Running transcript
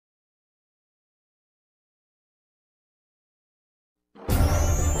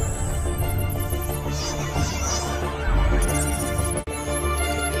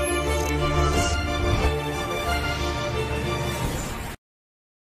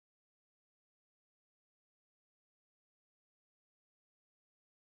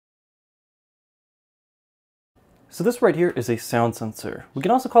So this right here is a sound sensor. We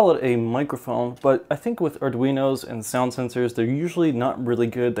can also call it a microphone, but I think with Arduinos and sound sensors, they're usually not really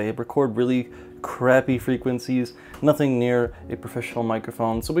good. They record really crappy frequencies, nothing near a professional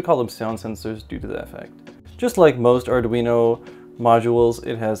microphone, so we call them sound sensors due to that fact. Just like most Arduino modules,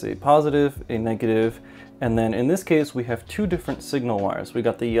 it has a positive, a negative, and then in this case we have two different signal wires. We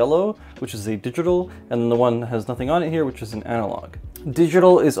got the yellow, which is a digital, and then the one that has nothing on it here, which is an analog.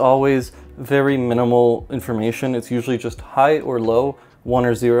 Digital is always very minimal information. It's usually just high or low, 1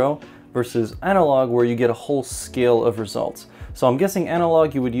 or 0, versus analog where you get a whole scale of results. So I'm guessing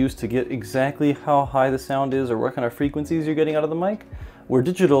analog you would use to get exactly how high the sound is or what kind of frequencies you're getting out of the mic. Where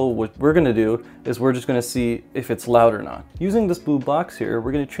digital, what we're going to do is we're just going to see if it's loud or not. Using this blue box here,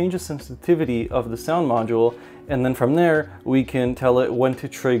 we're going to change the sensitivity of the sound module, and then from there we can tell it when to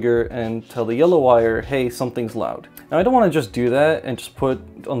trigger and tell the yellow wire, hey, something's loud. Now I don't want to just do that and just put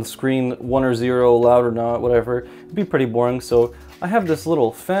on the screen 1 or 0, loud or not, whatever. It'd be pretty boring. So I have this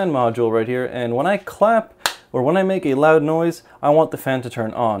little fan module right here, and when I clap or when I make a loud noise, I want the fan to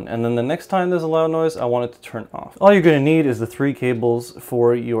turn on. And then the next time there's a loud noise, I want it to turn off. All you're gonna need is the 3 cables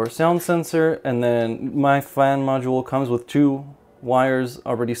for your sound sensor, and then my fan module comes with 2 wires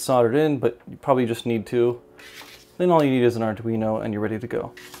already soldered in, but you probably just need 2. Then all you need is an Arduino and you're ready to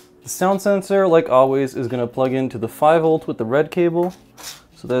go. The sound sensor, like always, is gonna plug into the 5 volt with the red cable.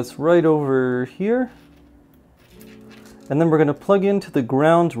 So that's right over here. And then we're gonna plug into the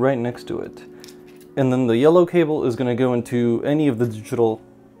ground right next to it. And then the yellow cable is going to go into any of the digital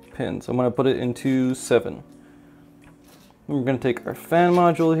pins. I'm going to put it into 7. And we're going to take our fan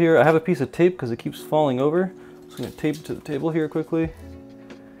module here. I have a piece of tape because it keeps falling over. So I'm going to tape it to the table here quickly.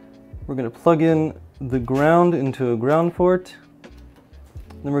 We're going to plug in the ground into a ground port.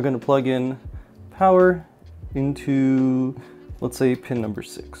 Then we're going to plug in power into, let's say, pin number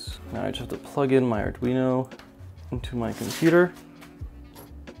 6. Now I just have to plug in my Arduino into my computer.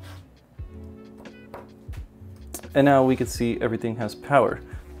 And now we can see everything has power.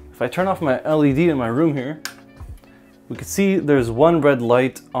 If I turn off my LED in my room here, we can see there's 1 red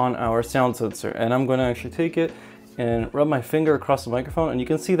light on our sound sensor. And I'm going to actually take it and rub my finger across the microphone, and you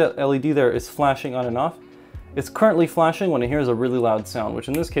can see that LED there is flashing on and off. It's currently flashing when it hears a really loud sound, which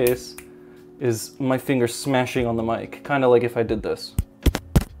in this case is my finger smashing on the mic, kind of like if I did this.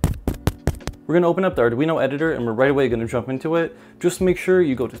 We're going to open up the Arduino editor and we're right away going to jump into it. Just make sure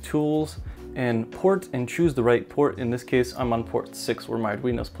you go to Tools and Port and choose the right port. In this case, I'm on port 6 where my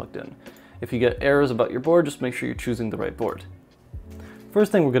Arduino's plugged in. If you get errors about your board, just make sure you're choosing the right board.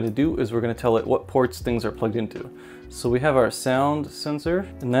 First thing we're going to do is we're going to tell it what ports things are plugged into. So we have our sound sensor,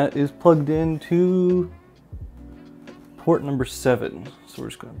 and that is plugged into port number 7. So we're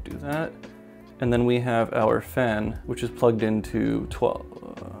just going to do that. And then we have our fan, which is plugged into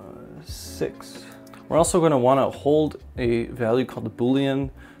 6. We're also going to want to hold a value called the Boolean.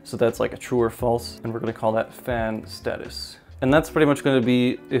 So that's like a true or false, and we're going to call that fan status. And that's pretty much going to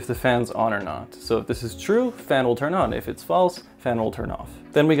be if the fan's on or not. So if this is true, fan will turn on. If it's false, fan will turn off.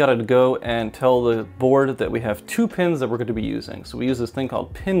 Then we got to go and tell the board that we have 2 pins that we're going to be using. So we use this thing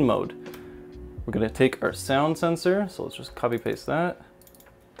called pin mode. We're going to take our sound sensor, so let's just copy paste that.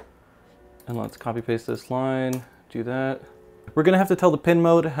 And let's copy paste this line, do that. We're going to have to tell the pin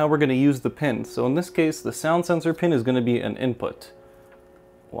mode how we're going to use the pin. So in this case, the sound sensor pin is going to be an input,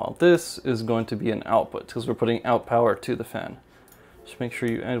 while this is going to be an output because we're putting out power to the fan. Just make sure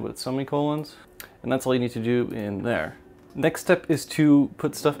you end with semicolons, and that's all you need to do in there. Next step is to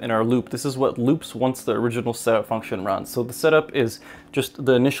put stuff in our loop. This is what loops once the original setup function runs. So the setup is just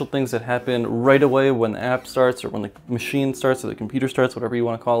the initial things that happen right away when the app starts or when the machine starts or the computer starts, whatever you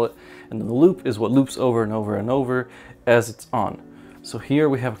want to call it. And then the loop is what loops over and over and over as it's on. So here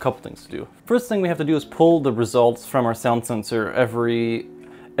we have a couple things to do. First thing we have to do is pull the results from our sound sensor every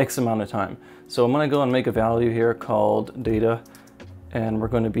X amount of time. So I'm going to go and make a value here called data, and we're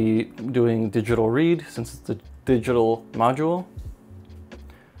going to be doing digital read since it's the digital module.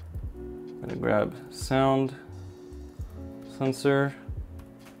 I'm going to grab sound sensor,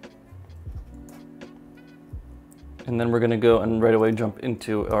 and then we're going to go and right away jump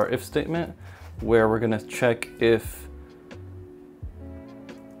into our if statement where we're going to check if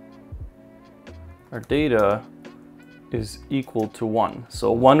our data is equal to 1.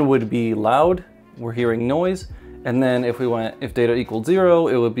 So 1 would be loud, we're hearing noise, and then if data equals 0,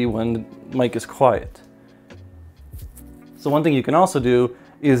 it would be when the mic is quiet. So one thing you can also do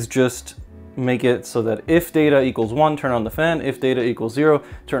is just make it so that if data equals 1, turn on the fan, if data equals 0,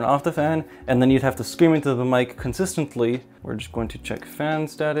 turn off the fan, and then you'd have to scream into the mic consistently. We're just going to check fan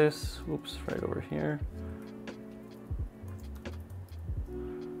status, oops, right over here.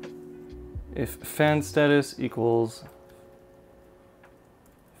 if fan status equals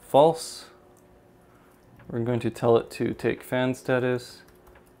false, we're going to tell it to take fan status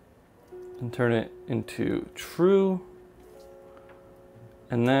and turn it into true.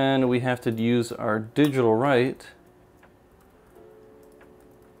 And then we have to use our digital write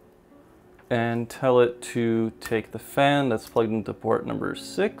and tell it to take the fan that's plugged into port number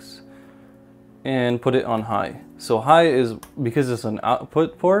 6 and put it on high. So high is, because it's an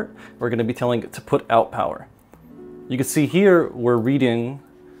output port, we're going to be telling it to put out power. You can see here we're reading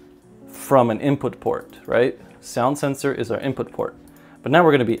from an input port, right? Sound sensor is our input port. But now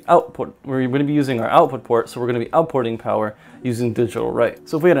we're going to be using our output port, so we're going to be outputting power using digital write.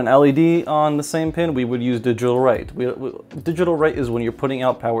 So if we had an LED on the same pin, we would use digital write. Digital write is when you're putting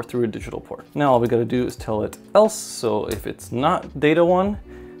out power through a digital port. Now all we got to do is tell it else. So if it's not data 1,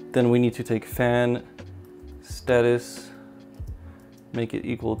 then we need to take fan status, make it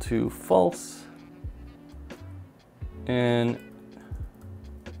equal to false, and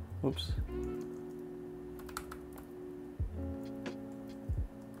oops.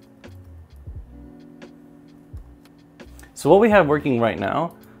 So what we have working right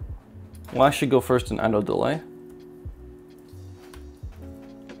now, well, I should go first in idle delay.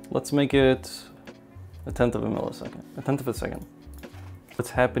 Let's make it a tenth of a second. What's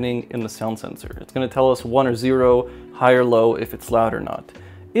happening in the sound sensor? It's going to tell us 1 or 0, high or low, if it's loud or not.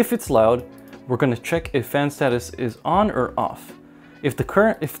 If it's loud, we're going to check if fan status is on or off. If the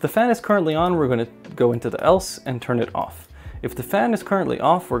fan is currently on, we're going to go into the else and turn it off. If the fan is currently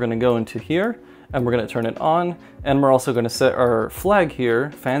off, we're going to go into here and we're going to turn it on, and we're also going to set our flag here,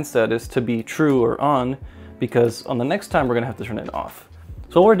 fan status, to be true or on, because on the next time we're going to have to turn it off.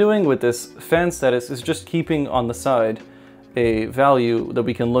 So what we're doing with this fan status is just keeping on the side a value that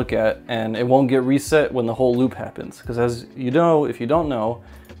we can look at, and it won't get reset when the whole loop happens. Because as you know, if you don't know,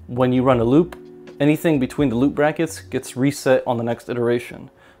 when you run a loop, anything between the loop brackets gets reset on the next iteration.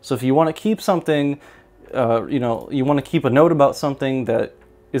 So if you want to keep something, you want to keep a note about something that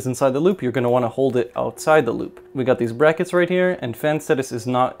is inside the loop, you're going to want to hold it outside the loop. We got these brackets right here, and fan status is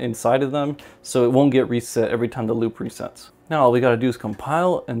not inside of them, so it won't get reset every time the loop resets. Now all we got to do is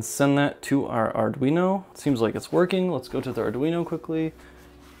compile and send that to our Arduino. It seems like it's working. Let's go to the Arduino quickly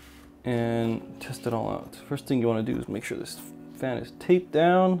and test it all out. First thing you want to do is make sure this fan is taped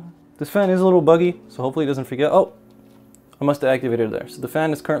down. This fan is a little buggy, so hopefully it doesn't forget. Oh, I must have activated it there. So the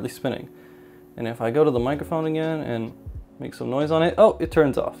fan is currently spinning. And if I go to the microphone again and make some noise on it, oh, it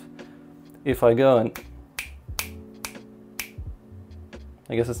turns off. If I go and,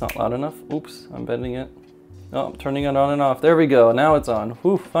 I guess it's not loud enough. Oops, I'm bending it. Oh, I'm turning it on and off. There we go, now it's on.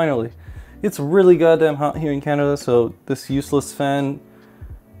 Whew, finally. It's really goddamn hot here in Canada, so this useless fan,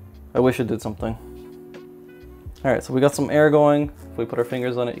 I wish it did something. All right, so we got some air going. If we put our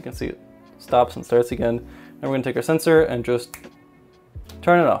fingers on it, you can see it stops and starts again. Now we're gonna take our sensor and just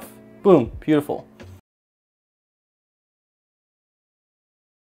turn it off. Boom, beautiful.